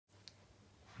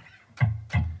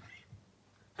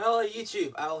Hello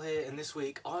YouTube, Al here, and this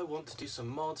week I want to do some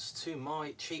mods to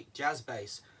my cheap jazz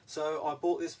bass. So I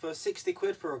bought this for 60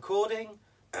 quid for recording.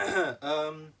 I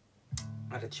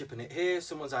had a chip in it here,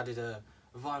 someone's added a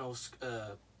vinyl,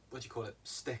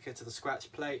 sticker to the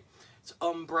scratch plate. It's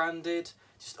unbranded,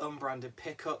 just unbranded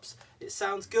pickups. It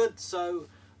sounds good, so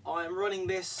I am running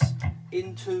this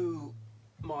into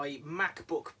my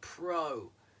MacBook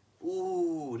Pro.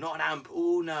 Ooh, not an amp,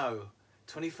 ooh no.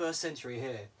 21st century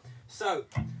here. So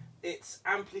it's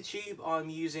amplitude. I'm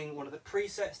using one of the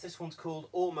presets. This one's called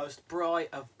Almost Bright.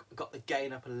 I've got the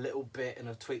gain up a little bit and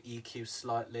I've tweaked the EQ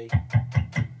slightly.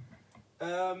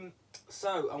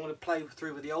 So I'm going to play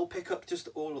through with the old pickup, just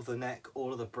all of the neck,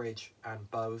 all of the bridge and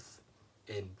both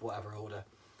in whatever order.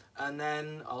 And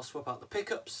then I'll swap out the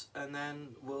pickups and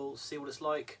then we'll see what it's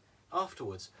like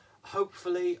afterwards.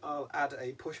 Hopefully I'll add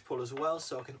a push-pull as well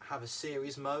so I can have a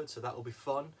series mode, so that will be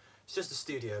fun. It's just a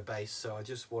studio bass, so I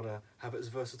just want to have it as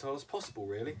versatile as possible,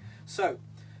 really. So,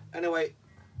 anyway,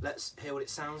 let's hear what it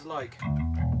sounds like.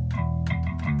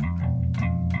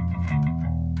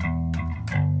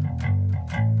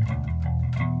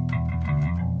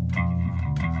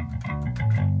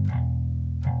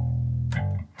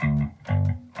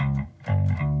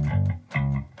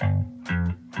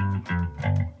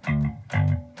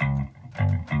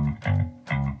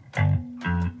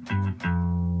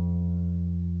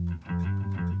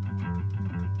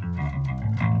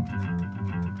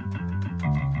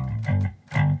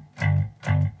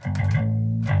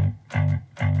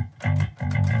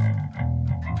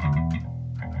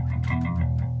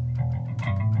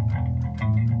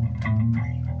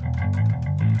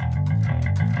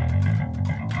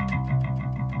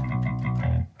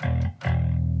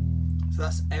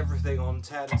 That's everything on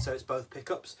 10, so it's both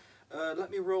pickups.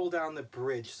 Let me roll down the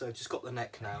bridge, so I've just got the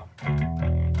neck now.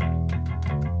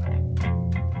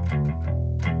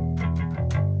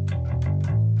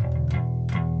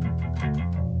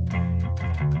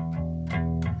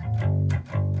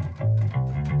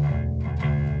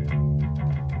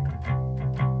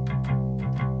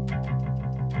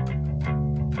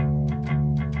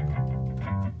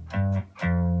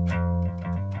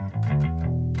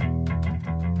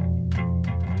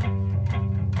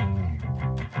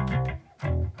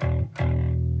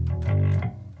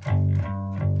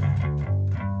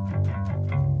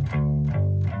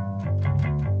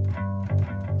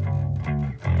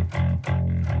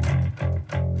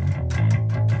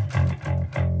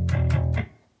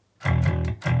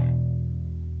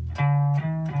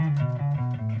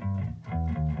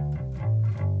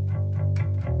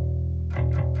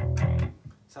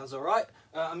 Sounds alright.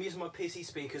 I'm using my PC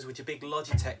speakers, which are big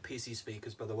Logitech PC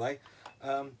speakers, by the way.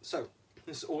 So,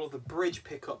 this is all of the bridge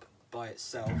pickup by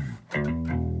itself.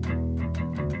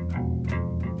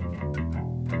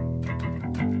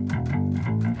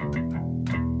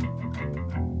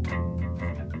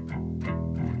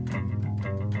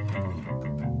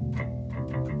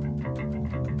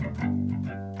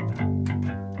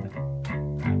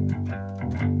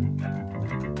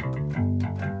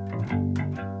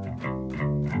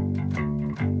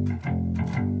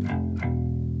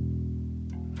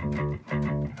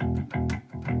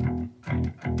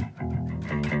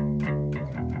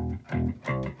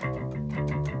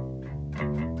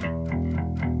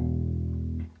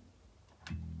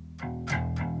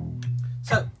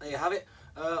 So, there you have it.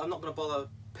 I'm not going to bother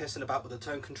pissing about with the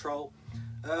tone control.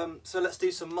 So let's do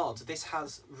some mods. This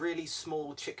has really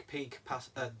small chickpea pots.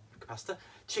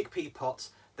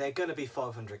 They're going to be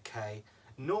 500k.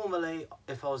 Normally,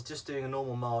 if I was just doing a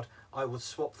normal mod, I would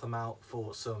swap them out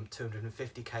for some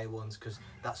 250k ones because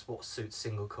that's what suits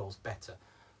single coils better.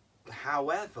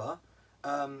 However,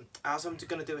 as I'm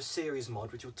going to do a series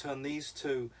mod, which will turn these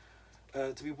two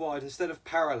to be wide instead of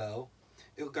parallel,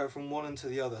 it'll go from one into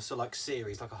the other, so like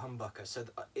series, like a humbucker. So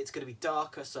it's going to be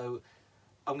darker, so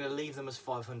I'm going to leave them as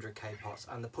 500k pots,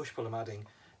 and the push-pull I'm adding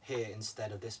here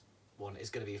instead of this one is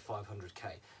going to be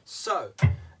 500k. So,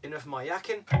 enough of my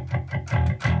yakking.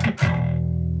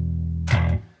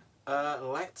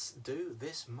 Let's do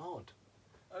this mod.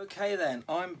 Okay then,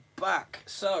 I'm back.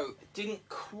 So, it didn't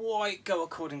quite go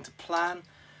according to plan.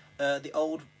 The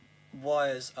old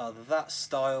wires are that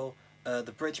style,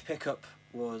 the bridge pickup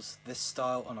was this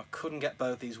style, and I couldn't get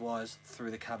both these wires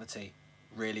through the cavity.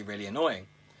 Really, really annoying.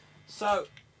 So,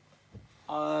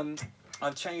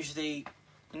 I've changed the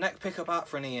neck pickup out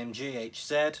for an EMG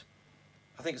HZ.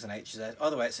 I think it's an HZ.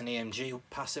 Either way, it's an EMG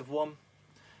passive one.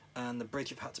 And the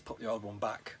bridge, I've had to put the old one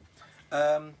back.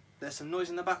 There's some noise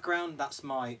in the background. That's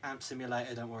my amp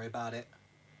simulator, don't worry about it.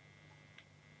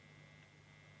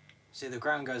 See, the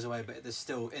ground goes away, but there's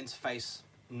still interface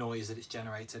noise that it's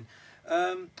generating.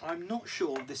 I'm not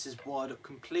sure if this is wired up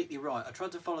completely right. I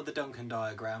tried to follow the Duncan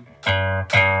diagram.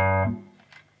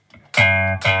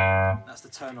 That's the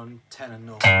tone on 10 and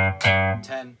 0.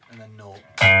 10 and then 0.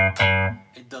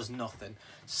 It does nothing.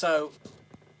 So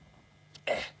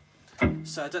I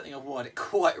don't think I've wired it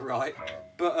quite right.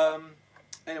 But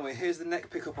anyway, here's the neck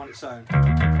pickup on its own.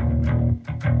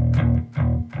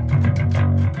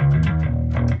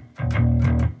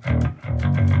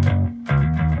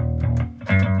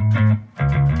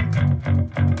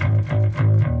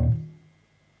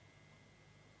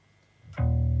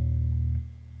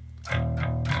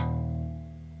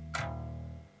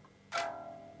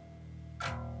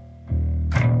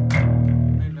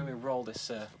 Let me roll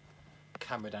this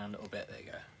camera down a little bit. There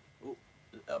you go. Ooh,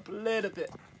 up a little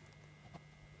bit.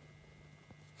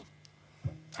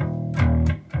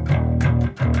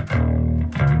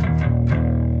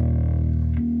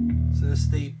 So this is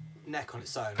the neck on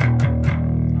its own. I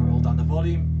roll down the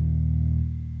volume.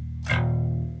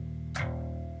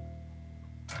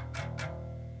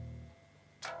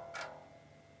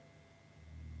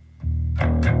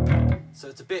 So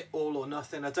it's a bit all or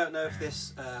nothing. I don't know if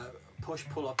this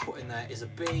push-pull I put in there is a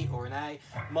B or an A.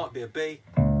 Might be a B.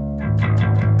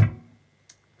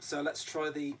 So let's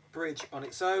try the bridge on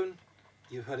its own.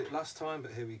 You heard it last time,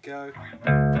 but here we go.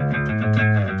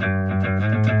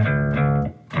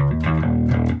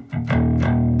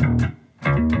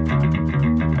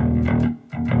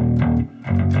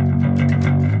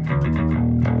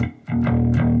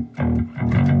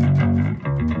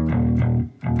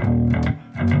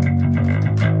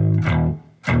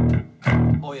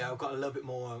 Oh yeah, I've got a little bit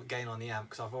more gain on the amp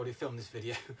because I've already filmed this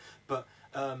video. But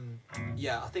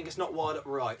yeah, I think it's not wired up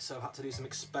right, so I've had to do some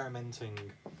experimenting.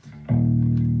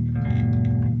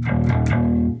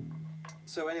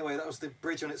 So anyway, that was the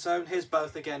bridge on its own. Here's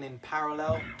both again in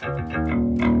parallel.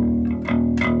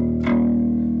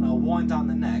 I'll wind down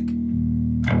the neck,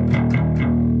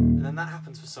 and then that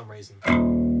happens for some reason.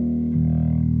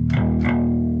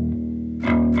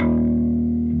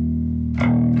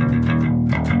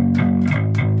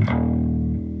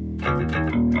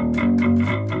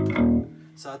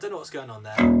 So I don't know what's going on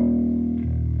there.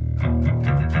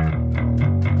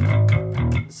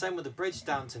 The same with the bridge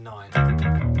down to 9.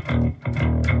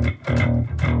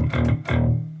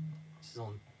 This is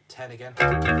on 10 again.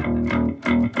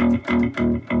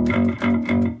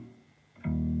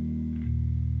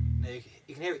 Now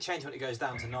you can hear it change when it goes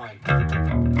down to 9.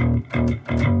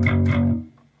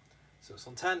 So it's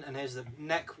on 10, and here's the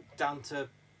neck down to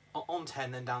on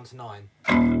 10, then down to 9.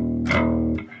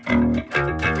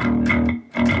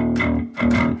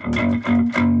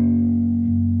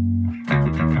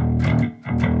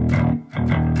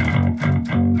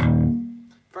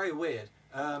 Very weird.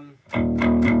 I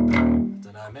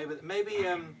don't know. Maybe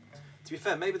to be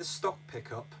fair, maybe the stock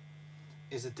pickup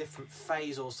is a different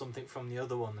phase or something from the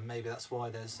other one, and maybe that's why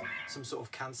there's some sort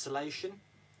of cancellation.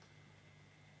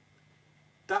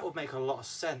 That would make a lot of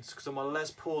sense because on my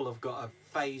Les Paul I've got a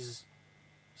phase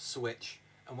switch,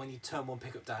 and when you turn one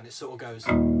pickup down, it sort of goes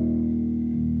like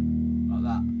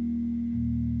that.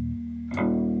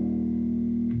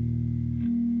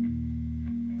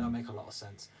 That would make a lot of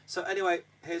sense. So anyway,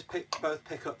 here's both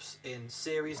pickups in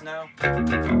series now.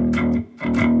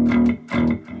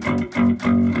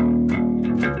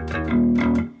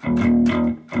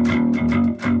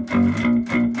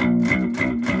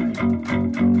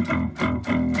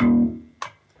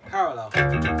 Parallel.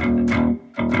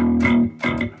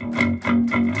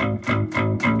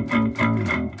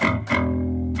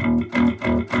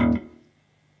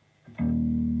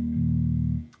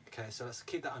 Okay, so let's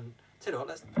keep that on. Tell you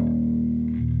what, so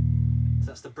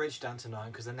that's the bridge down to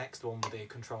 9 because the next one will be a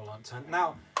control line turn.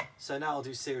 So now I'll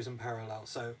do series and parallel.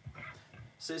 So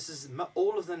this is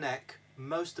all of the neck,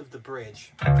 most of the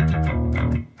bridge.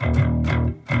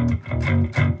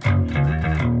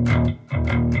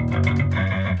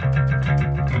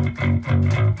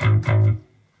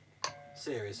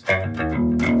 Series.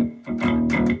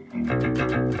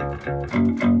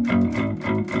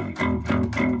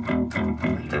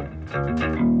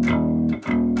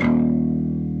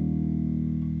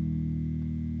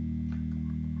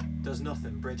 Does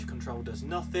nothing. Bridge control does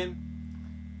nothing.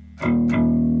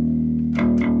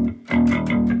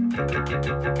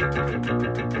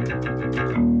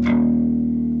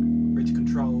 Bridge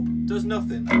control does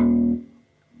nothing.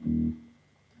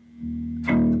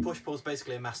 The push pull is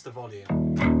basically a master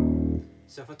volume.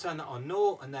 So if I turn that on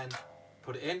 0 and then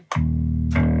put it in,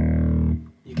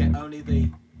 you get only the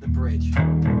bridge.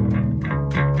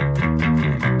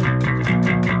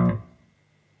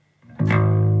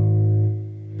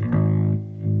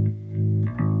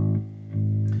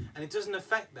 And in doesn't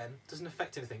affect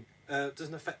anything.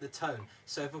 Doesn't affect the tone.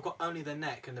 So if I've got only the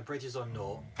neck and the bridge is on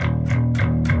naught,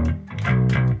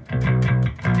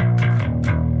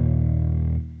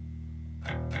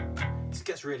 it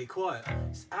gets really quiet.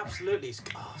 It's absolutely, it's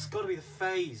got to be the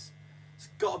phase. It's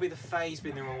got to be the phase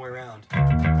being the wrong way around.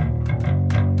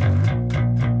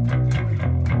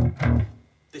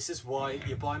 This is why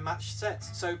you buy matched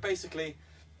sets. So basically,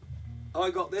 I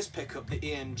got this pickup, the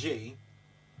EMG,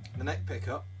 the neck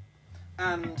pickup,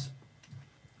 and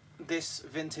this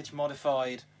vintage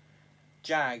modified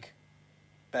Jag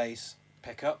bass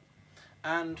pickup,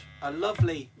 and a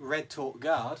lovely red torque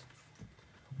guard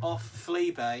off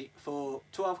Fleabay for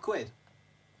 12 quid.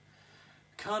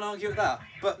 Can't argue with that.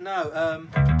 But no,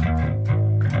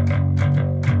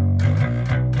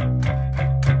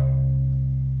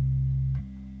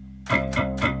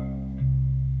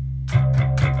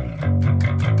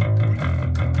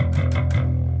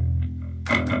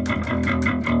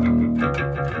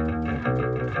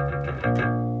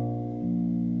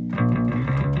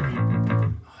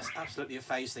 it's absolutely a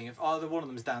phase thing. If either one of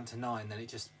them is down to 9, then it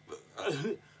just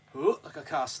like a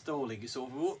car stalling. It's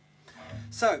sort of.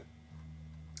 So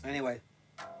anyway,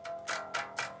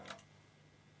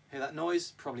 hear that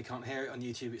noise? Probably can't hear it on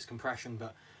YouTube. It's compression,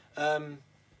 but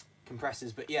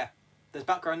compressors. But yeah, there's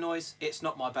background noise. It's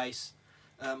not my bass.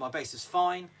 My bass is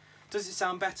fine. Does it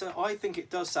sound better? I think it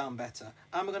does sound better.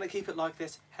 Am I going to keep it like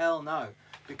this? Hell no,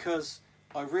 because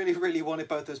I really, really wanted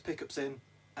both those pickups in,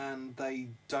 and they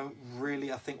don't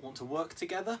really, I think, want to work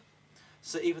together.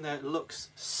 So even though it looks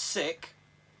sick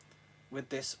with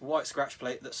this white scratch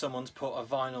plate that someone's put a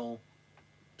vinyl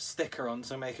sticker on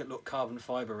to make it look carbon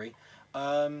fibery,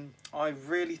 I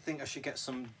really think I should get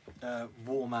some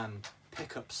Warman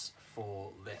pickups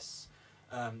for this.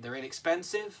 They're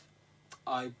inexpensive.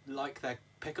 I like their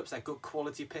pickups. They're good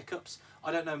quality pickups.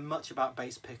 I don't know much about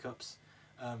bass pickups.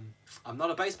 I'm not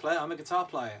a bass player. I'm a guitar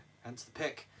player, hence the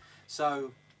pick.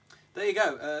 So there you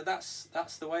go. That's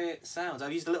the way it sounds.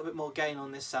 I've used a little bit more gain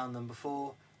on this sound than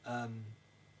before.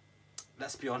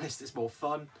 Let's be honest, it's more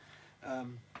fun.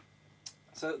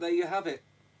 So there you have it.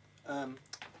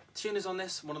 Tuners on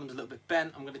this, one of them's a little bit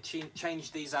bent. I'm going to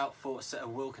change these out for a set of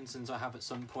Wilkinsons I have at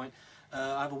some point.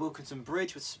 I have a Wilkinson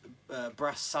bridge with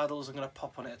brass saddles. I'm going to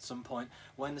pop on it at some point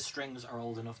when the strings are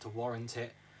old enough to warrant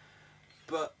it.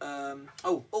 But,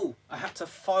 oh, I had to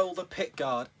file the pick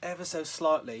guard ever so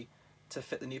slightly to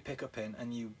fit the new pickup in,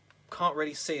 and you can't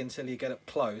really see until you get up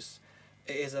close.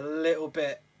 It is a little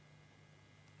bit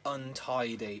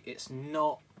untidy. It's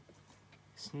not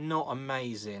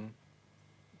amazing,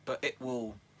 but it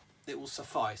will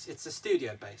suffice. It's a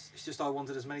studio bass. It's just I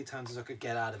wanted as many tones as I could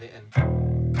get out of it, and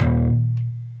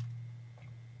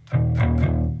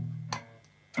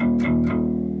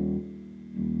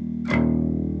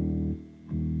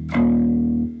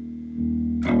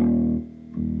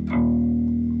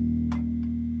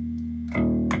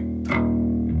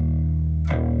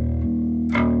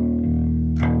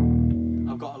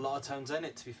I've got a lot of tones in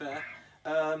it, to be fair.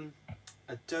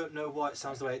 I don't know why it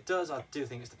sounds the way it does. I do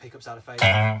think it's the pickups out of phase.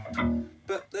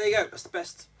 But there you go. That's the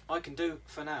best I can do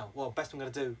for now. Well, best I'm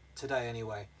going to do today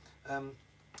anyway.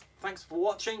 Thanks for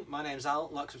watching. My name's Al.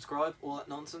 Like, subscribe, all that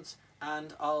nonsense.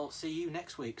 And I'll see you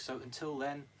next week. So until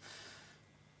then,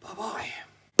 bye-bye.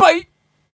 Bye!